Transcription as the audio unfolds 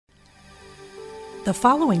The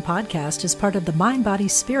following podcast is part of the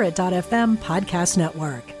MindBodySpirit.fm podcast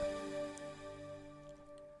network.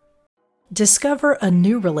 Discover a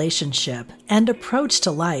new relationship and approach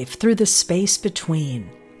to life through the space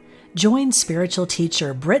between. Join spiritual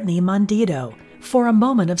teacher Brittany Mondito for a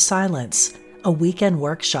moment of silence, a weekend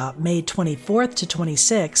workshop May 24th to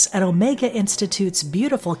 26th at Omega Institute's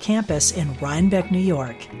beautiful campus in Rhinebeck, New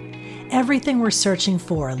York. Everything we're searching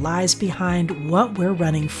for lies behind what we're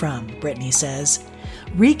running from, Brittany says.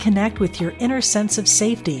 Reconnect with your inner sense of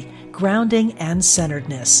safety, grounding, and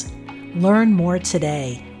centeredness. Learn more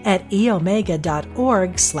today at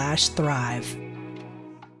eomega.org/thrive.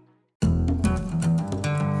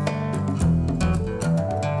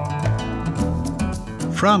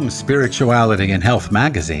 From Spirituality and Health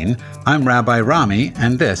magazine, I'm Rabbi Rami,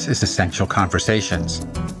 and this is Essential Conversations.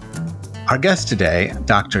 Our guest today,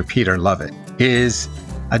 Dr. Peter Lovett, is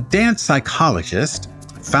a dance psychologist,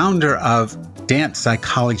 founder of Dance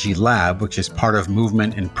Psychology Lab, which is part of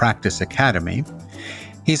Movement and Practice Academy.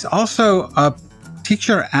 He's also a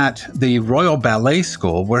teacher at the Royal Ballet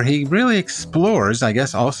School, where he really explores, I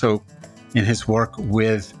guess also in his work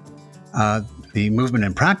with the Movement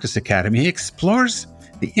and Practice Academy, he explores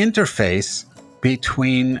the interface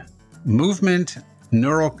between movement,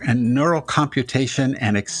 neural computation,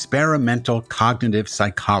 and experimental cognitive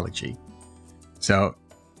psychology. So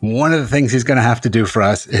one of the things he's going to have to do for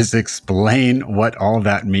us is explain what all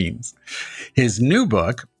that means. His new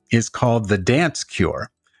book is called The Dance Cure: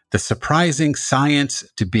 The Surprising Science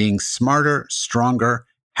to Being Smarter, Stronger,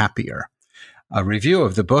 Happier. A review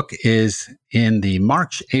of the book is in the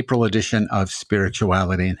March-April edition of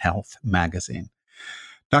Spirituality and Health magazine.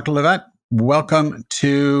 Dr. Lovett, welcome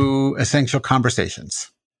to Essential Conversations.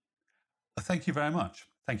 Thank you very much.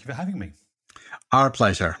 Thank you for having me. Our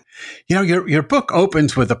pleasure. You know, your book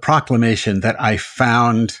opens with a proclamation that I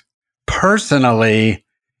found personally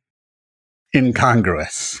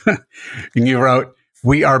incongruous. And you wrote,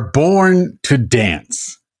 "We are born to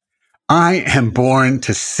dance. I am born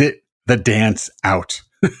to sit the dance out."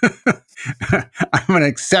 I'm an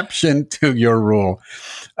exception to your rule.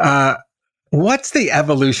 What's the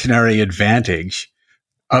evolutionary advantage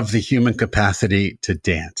of the human capacity to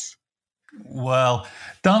dance? Well,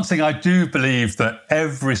 dancing, I do believe that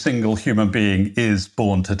every single human being is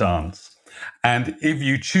born to dance. And if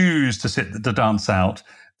you choose to sit the dance out,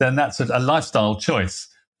 then that's a lifestyle choice,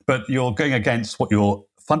 but you're going against what you're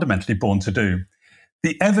fundamentally born to do.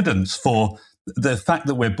 The evidence for the fact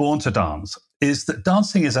that we're born to dance is that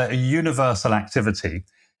dancing is a universal activity.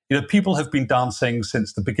 You know, people have been dancing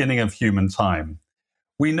since the beginning of human time.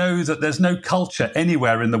 We know that there's no culture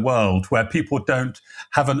anywhere in the world where people don't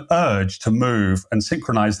have an urge to move and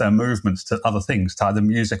synchronize their movements to other things, to either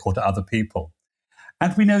music or to other people.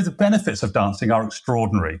 And we know the benefits of dancing are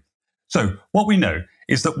extraordinary. So what we know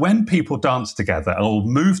is that when people dance together or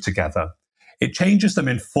move together, it changes them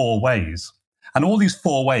in 4 ways. And all these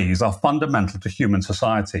 4 ways are fundamental to human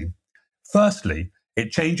society. Firstly,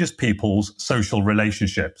 it changes people's social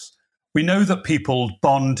relationships. We know that people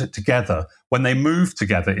bond together when they move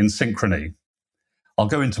together in synchrony. I'll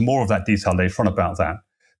go into more of that detail later on about that.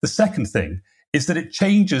 The second thing is that it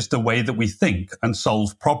changes the way that we think and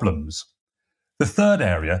solve problems. The third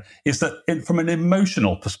area is that from an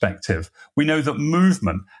emotional perspective, we know that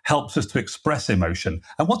movement helps us to express emotion.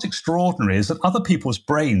 And what's extraordinary is that other people's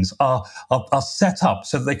brains are set up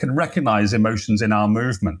so that they can recognize emotions in our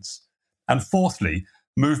movements. And fourthly,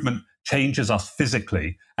 movement changes us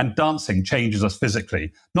physically, and dancing changes us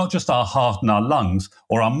physically, not just our heart and our lungs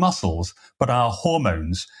or our muscles, but our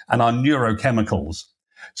hormones and our neurochemicals.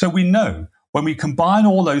 So we know when we combine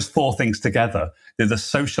all those 4 things together, the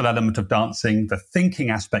social element of dancing, the thinking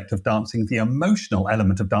aspect of dancing, the emotional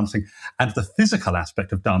element of dancing, and the physical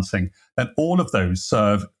aspect of dancing, then all of those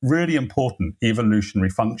serve really important evolutionary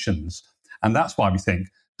functions. And that's why we think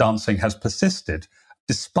dancing has persisted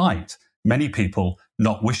despite many people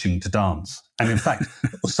not wishing to dance. And in fact,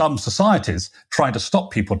 some societies try to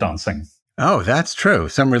stop people dancing. Oh, that's true.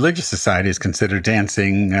 Some religious societies consider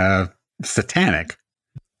dancing satanic.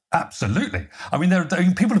 Absolutely. I mean,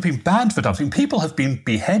 people have been banned for dancing. People have been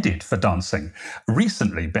beheaded for dancing,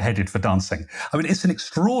 recently beheaded for dancing. I mean, it's an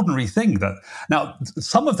extraordinary thing that, now,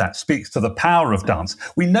 some of that speaks to the power of dance.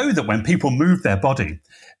 We know that when people move their body,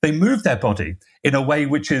 they move their body in a way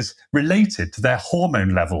which is related to their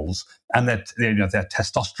hormone levels and their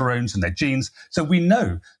testosterones and their genes. So we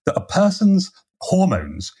know that a person's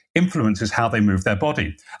hormones influences how they move their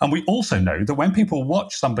body. And we also know that when people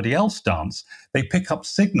watch somebody else dance, they pick up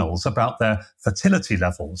signals about their fertility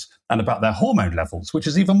levels and about their hormone levels, which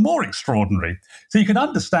is even more extraordinary. So you can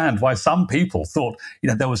understand why some people thought,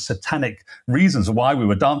 there was satanic reasons why we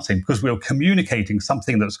were dancing, because we were communicating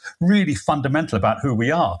something that's really fundamental about who we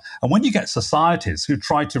are. And when you get societies who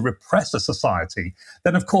try to repress a society,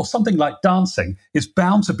 then of course something like dancing is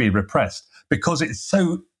bound to be repressed because it's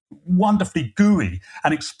so wonderfully gooey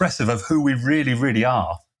and expressive of who we really, really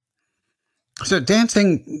are. So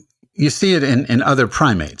dancing, you see it in other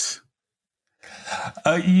primates.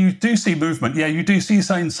 You do see movement. Yeah, you do see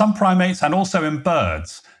so in some primates and also in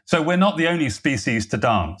birds. So we're not the only species to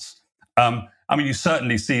dance. You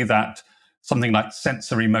certainly see that something like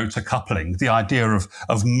sensory motor coupling, the idea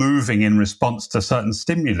of moving in response to certain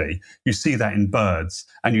stimuli. You see that in birds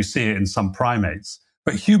and you see it in some primates.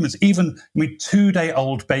 But humans, even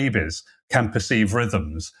 2-day-old babies can perceive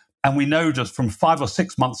rhythms. And we know just from 5 or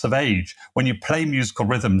 6 months of age, when you play musical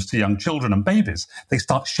rhythms to young children and babies, they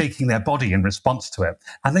start shaking their body in response to it.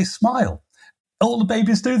 And they smile. All the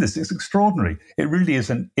babies do this. It's extraordinary. It really is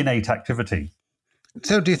an innate activity.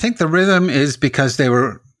 So do you think the rhythm is because they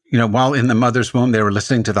were, while in the mother's womb, they were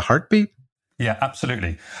listening to the heartbeat? Yeah,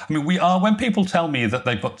 absolutely. When people tell me that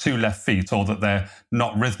they've got 2 left feet or that they're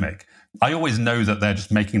not rhythmic, I always know that they're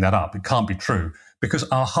just making that up. It can't be true because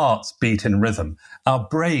our hearts beat in rhythm. Our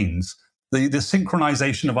brains, the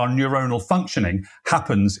synchronization of our neuronal functioning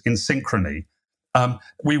happens in synchrony.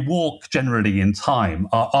 We walk generally in time.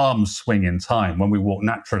 Our arms swing in time when we walk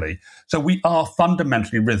naturally. So we are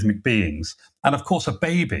fundamentally rhythmic beings. And of course, a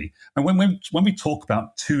baby, and when we talk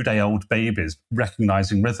about 2-day-old babies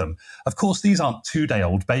recognizing rhythm, of course, these aren't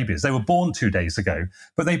 2-day-old babies. They were born 2 days ago,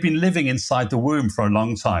 but they've been living inside the womb for a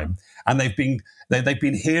long time. And they've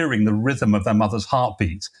been hearing the rhythm of their mother's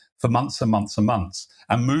heartbeat for months and months and months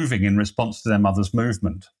and moving in response to their mother's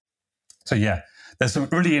movement. So yeah, there's some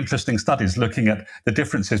really interesting studies looking at the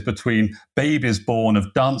differences between babies born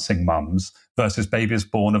of dancing mums versus babies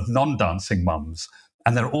born of non-dancing mums.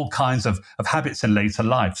 And there are all kinds of habits in later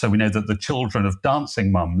life. So we know that the children of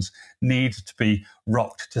dancing mums need to be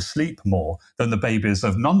rocked to sleep more than the babies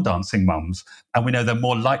of non-dancing mums. And we know they're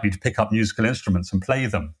more likely to pick up musical instruments and play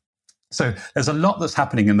them. So there's a lot that's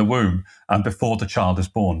happening in the womb before the child is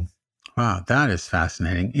born. Wow, that is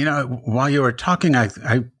fascinating. While you were talking, I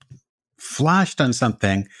flashed on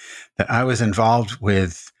something that I was involved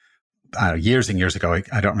with years and years ago.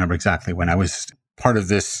 I don't remember exactly when. I was part of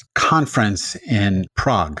this conference in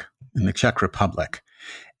Prague, in the Czech Republic.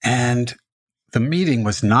 And the meeting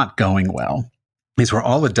was not going well. These were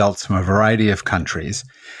all adults from a variety of countries.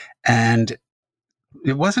 And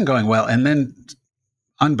it wasn't going well. And then,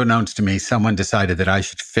 unbeknownst to me, someone decided that I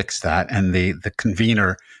should fix that. And the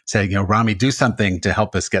convener said, Rami, do something to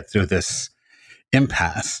help us get through this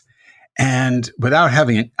impasse. And without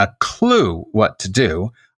having a clue what to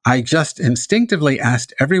do, I just instinctively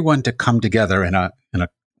asked everyone to come together in a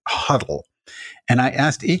huddle. And I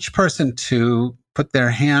asked each person to put their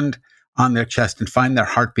hand on their chest and find their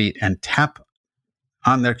heartbeat and tap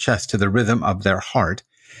on their chest to the rhythm of their heart.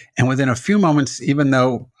 And within a few moments, even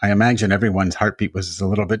though I imagine everyone's heartbeat was a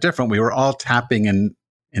little bit different, we were all tapping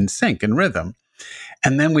in sync, in rhythm.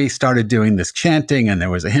 And then we started doing this chanting, and there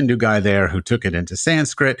was a Hindu guy there who took it into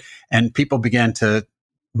Sanskrit, and people began to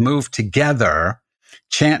move together,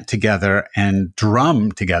 chant together, and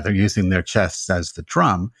drum together using their chests as the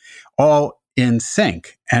drum, all in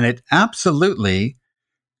sync. And it absolutely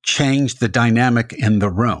changed the dynamic in the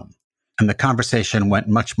room. And the conversation went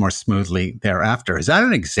much more smoothly thereafter. Is that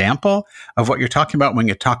an example of what you're talking about when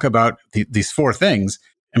you talk about these 4 things?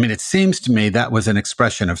 It seems to me that was an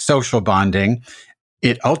expression of social bonding.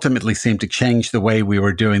 It ultimately seemed to change the way we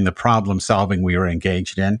were doing the problem solving we were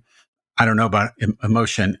engaged in. I don't know about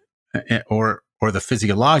emotion or the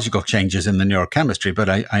physiological changes in the neurochemistry, but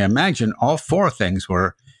I imagine all 4 things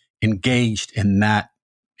were engaged in that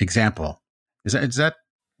example. Is that,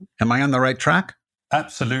 am I on the right track?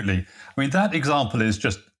 Absolutely. That example is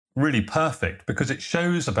just really perfect because it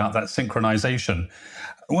shows about that synchronization.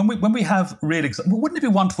 When we have real wouldn't it be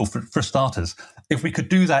wonderful for starters if we could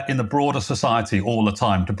do that in the broader society all the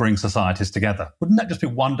time to bring societies together? Wouldn't that just be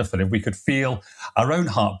wonderful if we could feel our own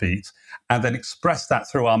heartbeat and then express that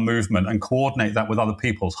through our movement and coordinate that with other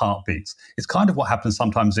people's heartbeats? It's kind of what happens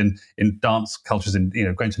sometimes in dance cultures, in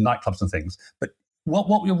going to nightclubs and things. But what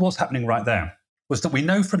was happening right there was that we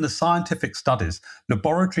know from the scientific studies,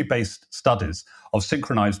 laboratory-based studies of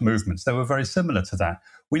synchronized movements, they were very similar to that.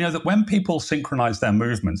 We know that when people synchronize their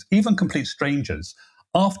movements, even complete strangers,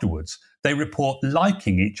 afterwards, they report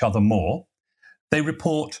liking each other more. They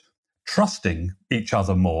report trusting each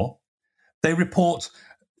other more. They report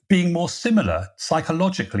being more similar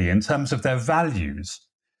psychologically in terms of their values.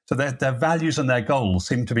 So their values and their goals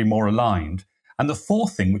seem to be more aligned. And the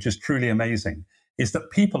fourth thing, which is truly amazing, is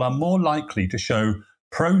that people are more likely to show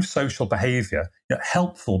pro-social behavior,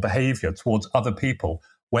 helpful behavior towards other people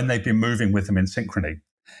when they've been moving with them in synchrony.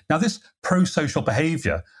 Now, this pro-social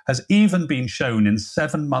behavior has even been shown in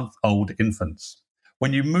 7-month-old infants.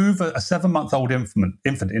 When you move a 7-month-old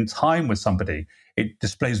infant in time with somebody, it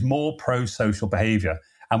displays more pro-social behavior.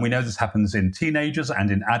 And we know this happens in teenagers and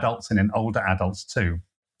in adults and in older adults too.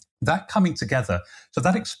 That coming together, so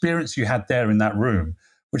that experience you had there in that room,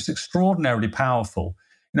 which is extraordinarily powerful.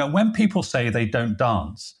 When people say they don't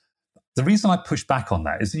dance, the reason I push back on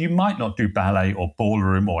that is that you might not do ballet or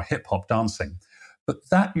ballroom or hip-hop dancing, but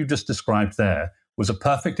that you just described there was a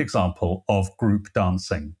perfect example of group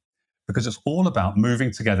dancing, because it's all about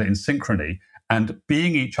moving together in synchrony and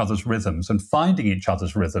being each other's rhythms and finding each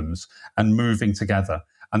other's rhythms and moving together.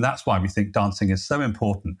 And that's why we think dancing is so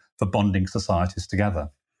important for bonding societies together.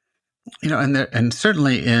 And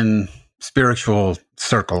certainly in spiritual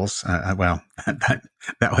circles, that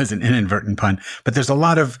was an inadvertent pun, but there's a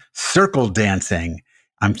lot of circle dancing.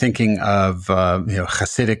 I'm thinking of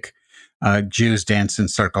Hasidic Jews dance in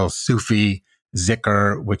circles, Sufi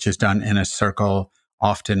zikr, which is done in a circle,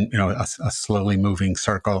 often a slowly moving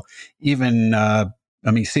circle. Even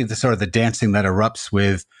you see the sort of the dancing that erupts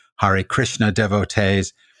with Hare Krishna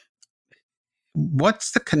devotees.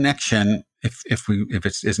 What's the connection? If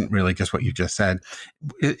it isn't really just what you just said,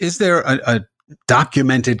 is there a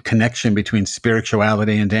documented connection between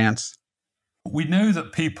spirituality and dance? We know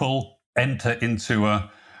that people enter into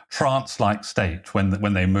a trance-like state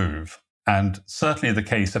when they move, and certainly the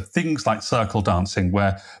case of things like circle dancing,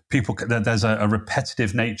 where there's a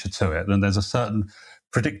repetitive nature to it, and there's a certain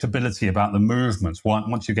predictability about the movements.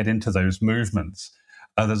 Once you get into those movements,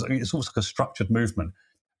 it's almost like a structured movement.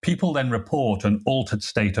 People then report an altered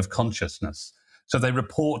state of consciousness. So they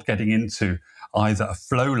report getting into either a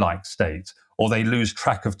flow-like state, or they lose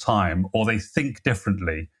track of time, or they think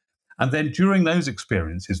differently. And then during those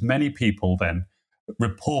experiences, many people then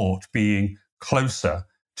report being closer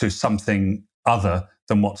to something other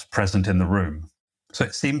than what's present in the room. So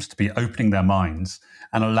it seems to be opening their minds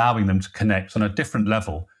and allowing them to connect on a different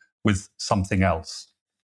level with something else.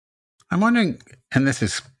 I'm wondering, and this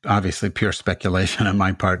is obviously pure speculation on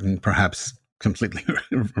my part and perhaps completely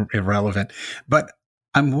irrelevant, but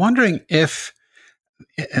I'm wondering if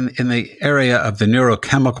in the area of the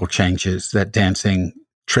neurochemical changes that dancing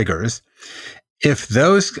triggers, if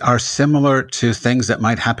those are similar to things that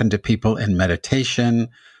might happen to people in meditation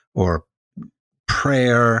or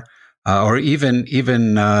prayer, or even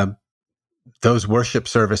those worship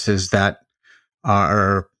services that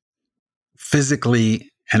are physically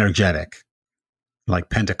energetic, like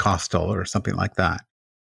Pentecostal or something like that.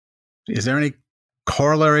 Is there any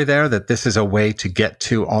corollary there that this is a way to get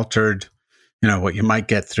to altered, what you might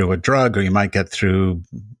get through a drug, or you might get through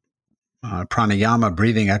pranayama,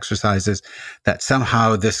 breathing exercises, that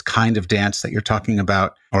somehow this kind of dance that you're talking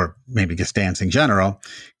about, or maybe just dance in general,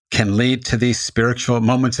 can lead to these spiritual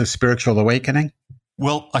moments of spiritual awakening?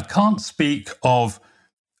 Well, I can't speak of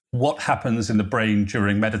what happens in the brain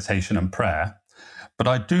during meditation and prayer, but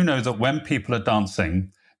I do know that when people are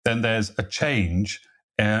dancing, then there's a change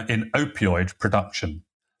in opioid production.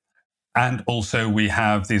 And also we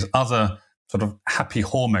have these other sort of happy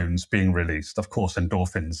hormones being released, of course,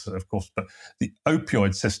 endorphins, of course, but the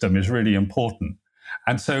opioid system is really important.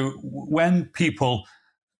 And so when people,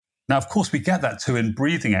 now, of course, we get that too in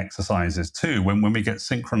breathing exercises too, when we get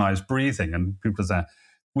synchronized breathing and people are there,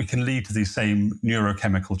 we can lead to these same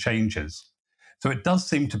neurochemical changes. So it does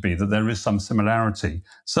seem to be that there is some similarity,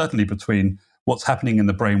 certainly between what's happening in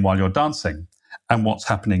the brain while you're dancing and what's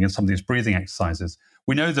happening in some of these breathing exercises.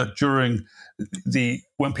 We know that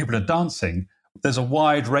when people are dancing, there's a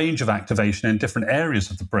wide range of activation in different areas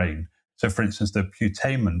of the brain. So, for instance, the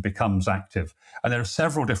putamen becomes active. And there are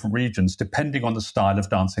several different regions depending on the style of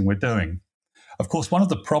dancing we're doing. Of course, one of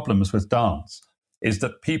the problems with dance is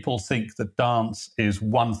that people think that dance is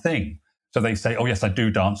one thing. So they say, oh, yes, I do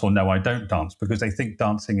dance, or no, I don't dance, because they think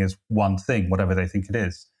dancing is one thing, whatever they think it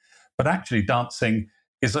is. But actually, dancing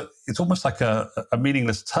it's almost like a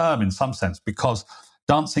meaningless term in some sense, because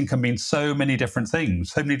dancing can mean so many different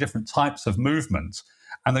things, so many different types of movement.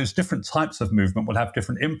 And those different types of movement will have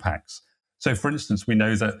different impacts. So, for instance, we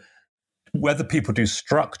know that whether people do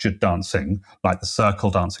structured dancing, like the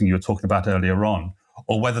circle dancing you were talking about earlier on,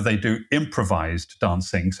 or whether they do improvised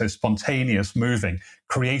dancing, so spontaneous moving,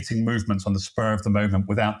 creating movements on the spur of the moment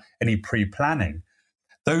without any pre-planning,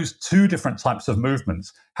 those two different types of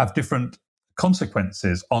movements have different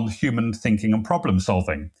consequences on human thinking and problem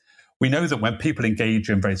solving. We know that when people engage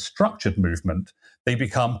in very structured movement, they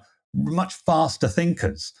become much faster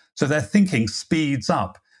thinkers. So their thinking speeds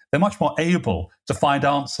up. They're much more able to find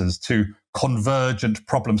answers to convergent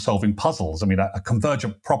problem-solving puzzles. I mean, a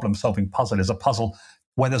convergent problem-solving puzzle is a puzzle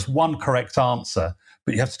where there's one correct answer,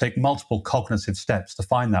 but you have to take multiple cognitive steps to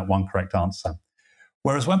find that one correct answer.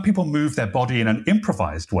 Whereas when people move their body in an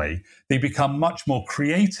improvised way, they become much more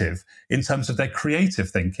creative in terms of their creative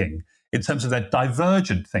thinking, in terms of their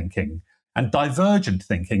divergent thinking. And divergent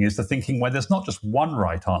thinking is the thinking where there's not just one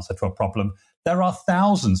right answer to a problem, there are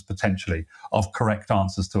thousands potentially of correct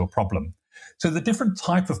answers to a problem. So the different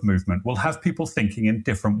type of movement will have people thinking in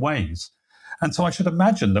different ways. And so I should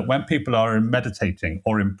imagine that when people are meditating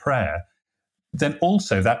or in prayer, then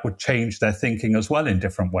also that would change their thinking as well in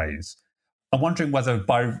different ways. I'm wondering whether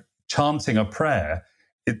by chanting a prayer,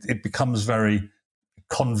 it becomes very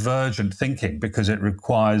convergent thinking because it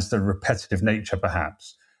requires the repetitive nature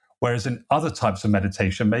perhaps. Whereas in other types of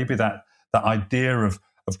meditation, maybe that idea of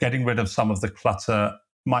getting rid of some of the clutter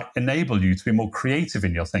might enable you to be more creative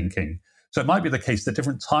in your thinking. So it might be the case that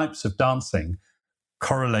different types of dancing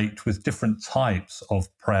correlate with different types of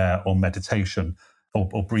prayer or meditation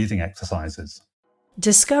or breathing exercises.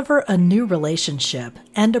 Discover a new relationship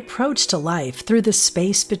and approach to life through the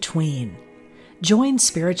space between. Join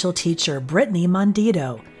spiritual teacher Brittany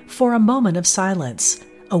Mondito for a moment of silence,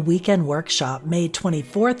 a weekend workshop May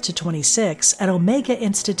 24th to 26th at Omega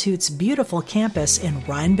Institute's beautiful campus in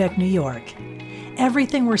Rhinebeck, New York.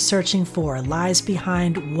 Everything we're searching for lies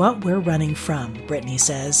behind what we're running from, Brittany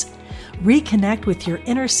says. Reconnect with your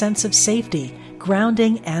inner sense of safety,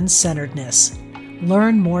 grounding, and centeredness.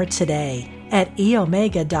 Learn more today at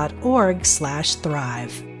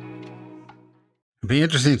eomega.org/thrive. It'd be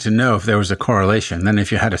interesting to know if there was a correlation. Then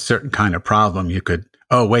if you had a certain kind of problem, you could,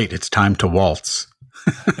 oh, wait, it's time to waltz.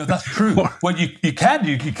 No, that's true. Well, you can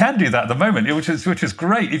do that at the moment, which is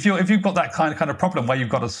great. If you've got that kind of problem where you've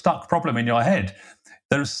got a stuck problem in your head,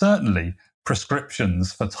 there are certainly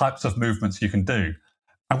prescriptions for types of movements you can do.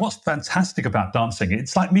 And what's fantastic about dancing,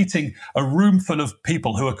 it's like meeting a room full of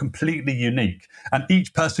people who are completely unique. And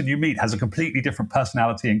each person you meet has a completely different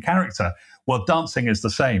personality and character. Well, dancing is the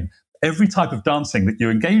same. Every type of dancing that you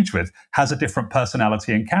engage with has a different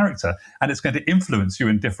personality and character, and it's going to influence you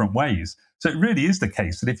in different ways. So it really is the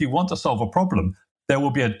case that if you want to solve a problem, there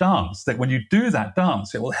will be a dance that when you do that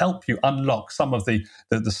dance, it will help you unlock some of the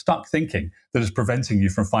stuck thinking that is preventing you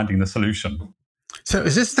from finding the solution. So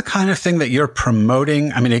is this the kind of thing that you're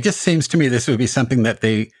promoting? I mean, it just seems to me this would be something that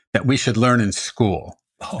we should learn in school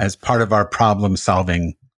as part of our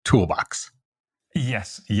problem-solving toolbox.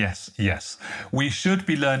 Yes. We should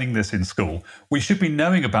be learning this in school. We should be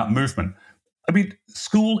knowing about movement. I mean,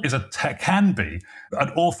 school can be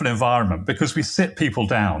an awful environment because we sit people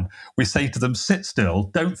down. We say to them, sit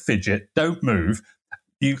still, don't fidget, don't move.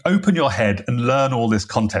 You open your head and learn all this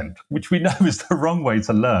content, which we know is the wrong way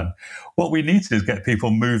to learn. What we need to do is get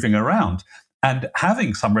people moving around and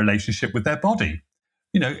having some relationship with their body,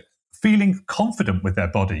 feeling confident with their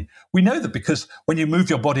body. We know that because when you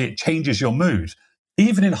move your body, it changes your mood.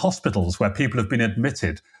 Even in hospitals where people have been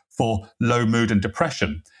admitted for low mood and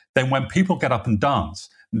depression, then when people get up and dance,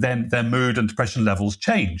 then their mood and depression levels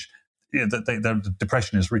change. Their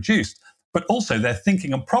depression is reduced. But also their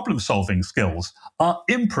thinking and problem-solving skills are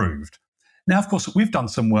improved. Now, of course, we've done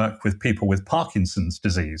some work with people with Parkinson's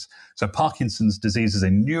disease. So Parkinson's disease is a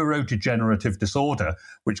neurodegenerative disorder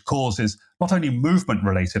which causes not only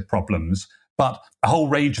movement-related problems, but a whole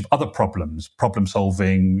range of other problems,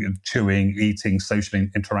 problem-solving, chewing, eating, social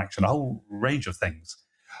interaction, a whole range of things.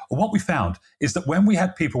 What we found is that when we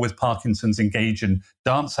had people with Parkinson's engage in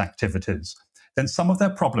dance activities, then some of their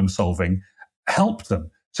problem-solving helped them.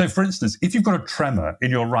 So, for instance, if you've got a tremor in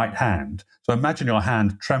your right hand, so imagine your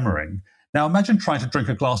hand tremoring. Now, imagine trying to drink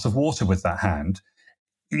a glass of water with that hand.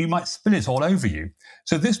 You might spill it all over you.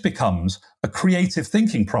 So this becomes a creative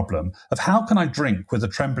thinking problem of how can I drink with a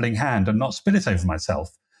trembling hand and not spill it over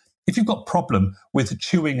myself? If you've got a problem with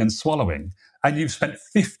chewing and swallowing, and you've spent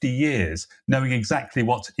 50 years knowing exactly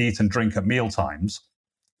what to eat and drink at meal times,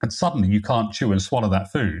 and suddenly you can't chew and swallow that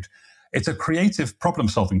food, it's a creative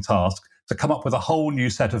problem-solving task to come up with a whole new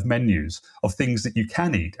set of menus of things that you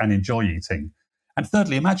can eat and enjoy eating. And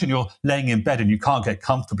thirdly, imagine you're laying in bed and you can't get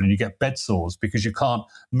comfortable and you get bed sores because you can't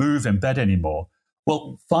move in bed anymore.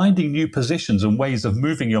 Well, finding new positions and ways of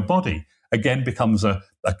moving your body, again, becomes a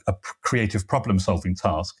creative problem-solving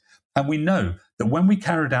task. And we know that when we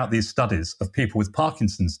carried out these studies of people with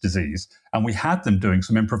Parkinson's disease and we had them doing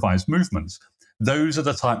some improvised movements, those are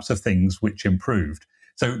the types of things which improved.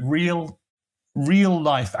 So real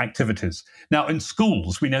life activities. Now, in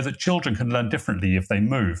schools, we know that children can learn differently if they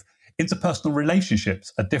move. Interpersonal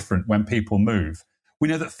relationships are different when people move. We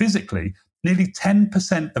know that physically, nearly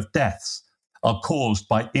 10% of deaths are caused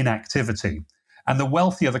by inactivity. And the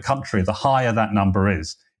wealthier the country, the higher that number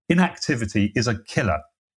is. Inactivity is a killer.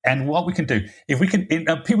 And what we can do, if we can,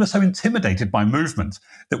 people are so intimidated by movement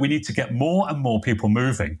that we need to get more and more people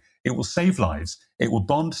moving. It will save lives, it will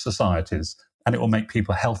bond societies, and it will make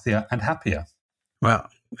people healthier and happier. Well,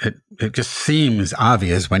 it just seems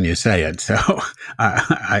obvious when you say it. So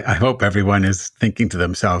I hope everyone is thinking to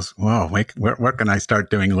themselves, whoa, where can I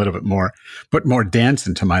start doing a little bit more, put more dance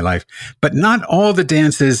into my life? But not all the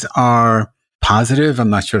dances are positive.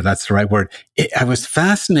 I'm not sure that's the right word. I was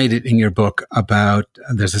fascinated in your book about,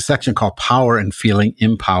 there's a section called Power and Feeling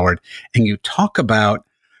Empowered. And you talk about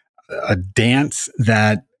a dance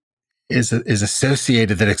that is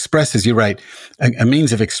associated, that expresses, you're right, a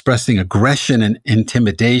means of expressing aggression and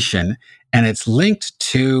intimidation, and it's linked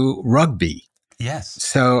to rugby. Yes.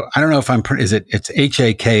 So I don't know if it's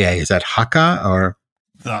Haka. Is that Haka or?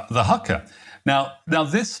 The Haka. Now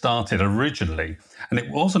this started originally, and it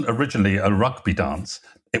wasn't originally a rugby dance,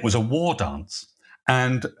 it was a war dance.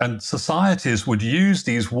 And societies would use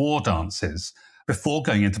these war dances before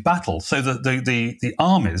going into battle. So the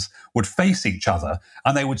armies would face each other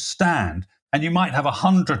and they would stand, and you might have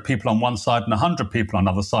 100 people on one side and 100 people on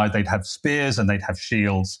the other side. They'd have spears and they'd have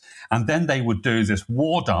shields. And then they would do this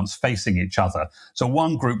war dance facing each other. So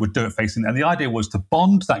one group would do it facing, and the idea was to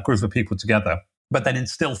bond that group of people together, but then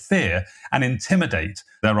instill fear and intimidate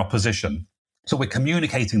their opposition. So we're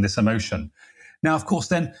communicating this emotion. Now, of course,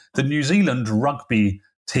 then the New Zealand rugby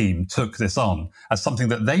team took this on as something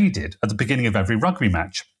that they did at the beginning of every rugby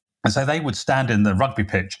match. And so they would stand in the rugby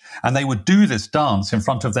pitch and they would do this dance in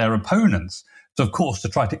front of their opponents. So, of course, to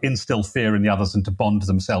try to instill fear in the others and to bond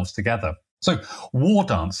themselves together. So war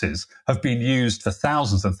dances have been used for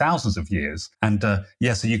thousands and thousands of years. And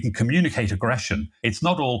so you can communicate aggression. It's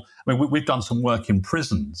not all, we've done some work in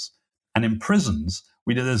prisons. And in prisons,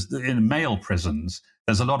 in male prisons,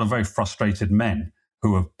 there's a lot of very frustrated men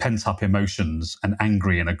who have pent up emotions and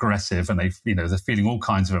angry and aggressive, and they're feeling all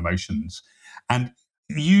kinds of emotions. And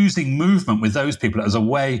using movement with those people as a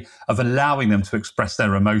way of allowing them to express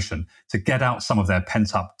their emotion, to get out some of their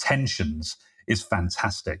pent up tensions, is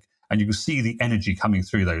fantastic. And you can see the energy coming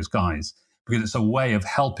through those guys, because it's a way of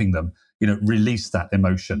helping them, release that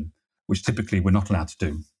emotion, which typically we're not allowed to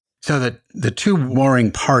do. So that the two warring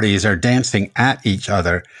parties are dancing at each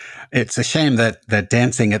other. It's a shame that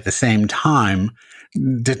dancing at the same time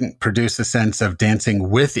didn't produce a sense of dancing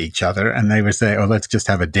with each other. And they would say, oh, let's just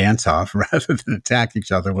have a dance off rather than attack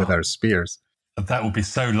each other with our spears. That would be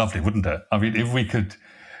so lovely, wouldn't it? I mean, if we could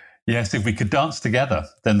dance together,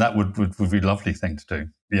 then that would be a lovely thing to do.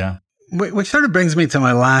 Yeah. Which sort of brings me to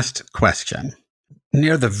my last question.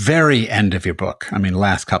 Near the very end of your book,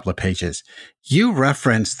 last couple of pages, you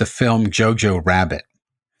reference the film Jojo Rabbit.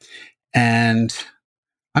 And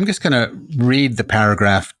I'm just going to read the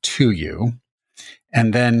paragraph to you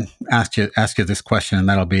and then ask you this question, and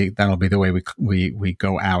that'll be the way we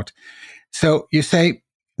go out. So you say,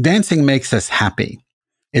 dancing makes us happy.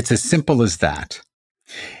 It's as simple as that.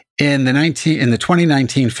 In the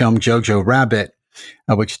 2019 film Jojo Rabbit,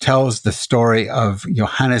 which tells the story of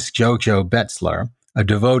Johannes Jojo Betzler, a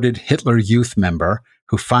devoted Hitler Youth member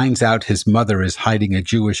who finds out his mother is hiding a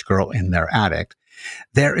Jewish girl in their attic,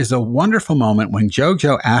 there is a wonderful moment when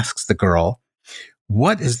Jojo asks the girl,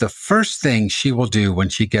 what is the first thing she will do when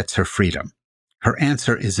she gets her freedom? Her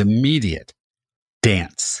answer is immediate: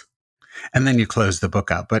 dance. And then you close the book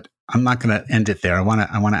out, but I'm not going to end it there. I want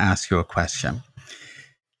to ask you a question.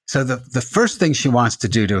 So the first thing she wants to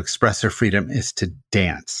do to express her freedom is to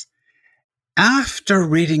dance. After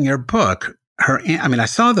reading your book, I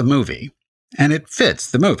saw the movie and it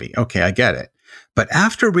fits the movie. Okay, I get it. But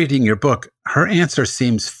after reading your book, her answer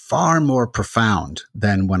seems far more profound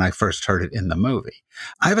than when I first heard it in the movie.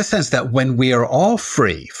 I have a sense that when we are all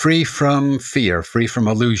free from fear, free from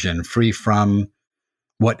illusion, free from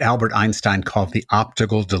what Albert Einstein called the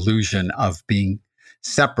optical delusion of being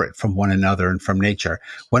separate from one another and from nature,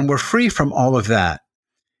 when we're free from all of that,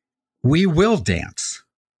 we will dance.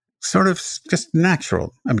 Sort of just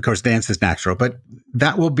natural. Of course, dance is natural, but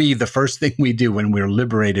that will be the first thing we do when we're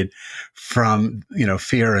liberated from,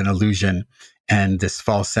 fear and illusion and this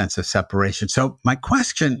false sense of separation. So my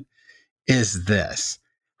question is this: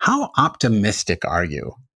 how optimistic are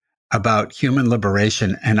you about human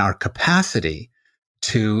liberation and our capacity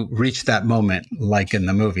to reach that moment, like in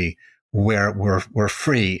the movie, where we're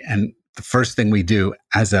free, and the first thing we do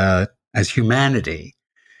as humanity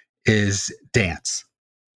is dance?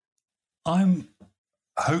 I'm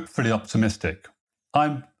hopefully optimistic.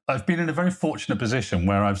 I've been in a very fortunate position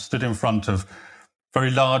where I've stood in front of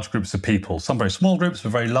very large groups of people, some very small groups,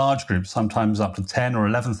 but very large groups, sometimes up to 10 or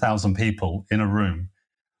 11,000 people in a room,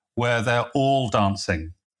 where they're all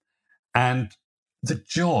dancing. And the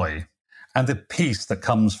joy and the peace that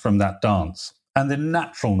comes from that dance and the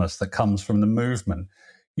naturalness that comes from the movement,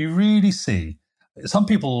 you really see. Some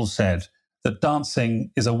people said that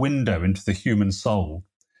dancing is a window into the human soul,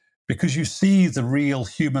 because you see the real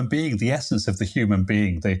human being, the essence of the human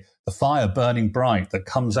being, the fire burning bright that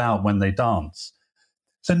comes out when they dance.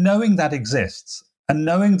 So knowing that exists, and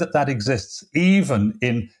knowing that that exists even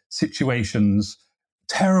in situations,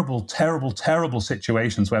 terrible, terrible, terrible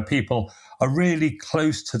situations where people are really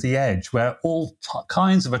close to the edge, where all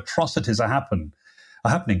kinds of atrocities are happening,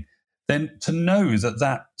 then to know that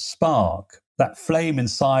that spark, that flame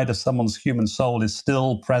inside of someone's human soul is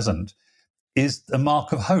still present, is a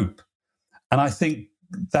mark of hope. And I think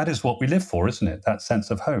that is what we live for, isn't it? That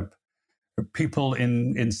sense of hope. People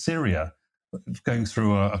in Syria going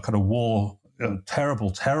through a kind of war, a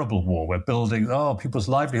terrible, terrible war, where people's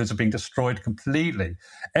livelihoods are being destroyed completely.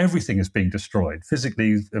 Everything is being destroyed,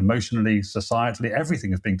 physically, emotionally, societally,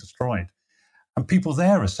 everything is being destroyed. And people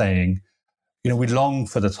there are saying, we long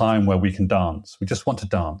for the time where we can dance. We just want to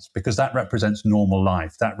dance because that represents normal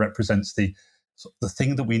life. That represents the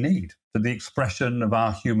thing that we need, the expression of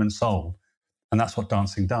our human soul. And that's what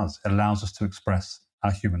dancing does. It allows us to express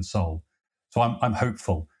our human soul. So I'm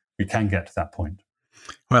hopeful we can get to that point.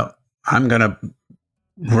 Well, I'm going to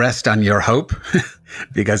rest on your hope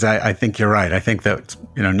because I think you're right. I think that,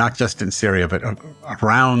 not just in Syria, but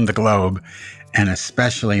around the globe, and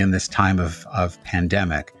especially in this time of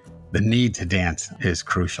pandemic, the need to dance is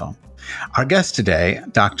crucial. Our guest today,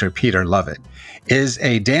 Dr. Peter Lovett, is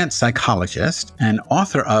a dance psychologist and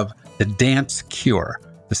author of The Dance Cure,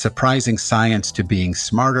 The Surprising Science to Being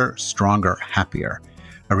Smarter, Stronger, Happier.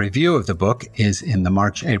 A review of the book is in the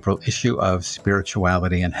March-April issue of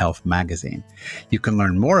Spirituality and Health magazine. You can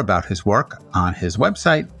learn more about his work on his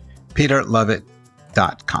website,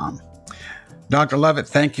 peterlovett.com. Dr. Lovett,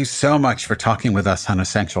 thank you so much for talking with us on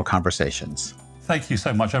Essential Conversations. Thank you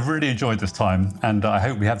so much. I've really enjoyed this time, and I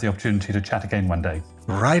hope we have the opportunity to chat again one day.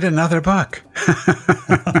 Write another book.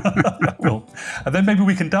 Well, and then maybe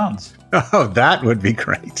we can dance. Oh, that would be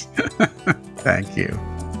great. Thank you.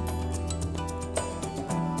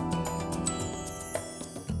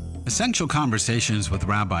 Essential Conversations with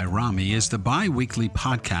Rabbi Rami is the bi-weekly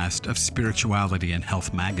podcast of Spirituality and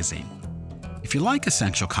Health magazine. If you like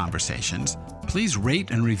Essential Conversations, please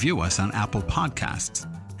rate and review us on Apple Podcasts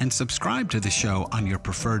and subscribe to the show on your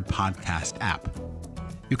preferred podcast app.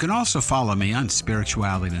 You can also follow me on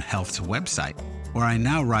Spirituality and Health's website, where I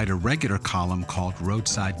now write a regular column called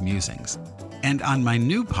Roadside Musings, and on my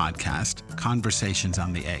new podcast, Conversations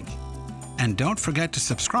on the Egg. And don't forget to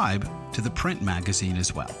subscribe to the print magazine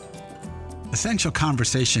as well. Essential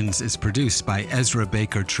Conversations is produced by Ezra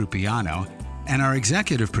Baker Trupiano, and our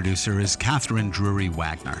executive producer is Catherine Drury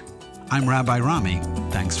Wagner. I'm Rabbi Rami.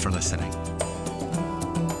 Thanks for listening.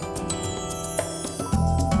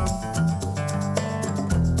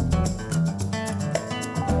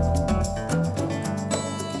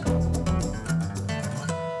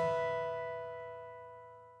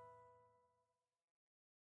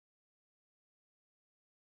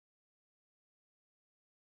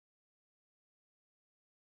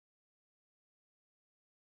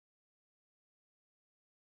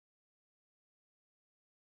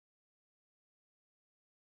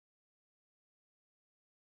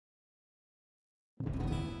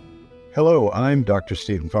 Hello, I'm Dr.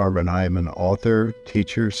 Stephen Farber, and I am an author,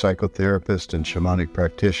 teacher, psychotherapist, and shamanic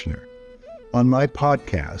practitioner. On my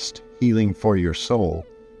podcast, Healing for Your Soul,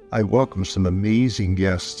 I welcome some amazing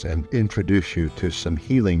guests and introduce you to some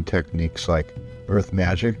healing techniques like earth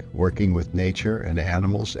magic, working with nature and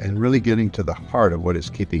animals, and really getting to the heart of what is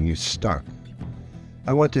keeping you stuck.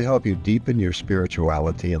 I want to help you deepen your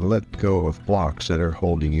spirituality and let go of blocks that are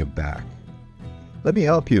holding you back. Let me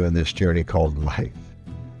help you in this journey called life.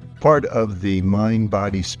 Part of the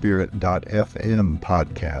mindbodyspirit.fm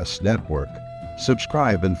podcast network.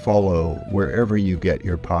 Subscribe and follow wherever you get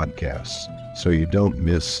your podcasts so you don't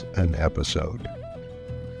miss an episode.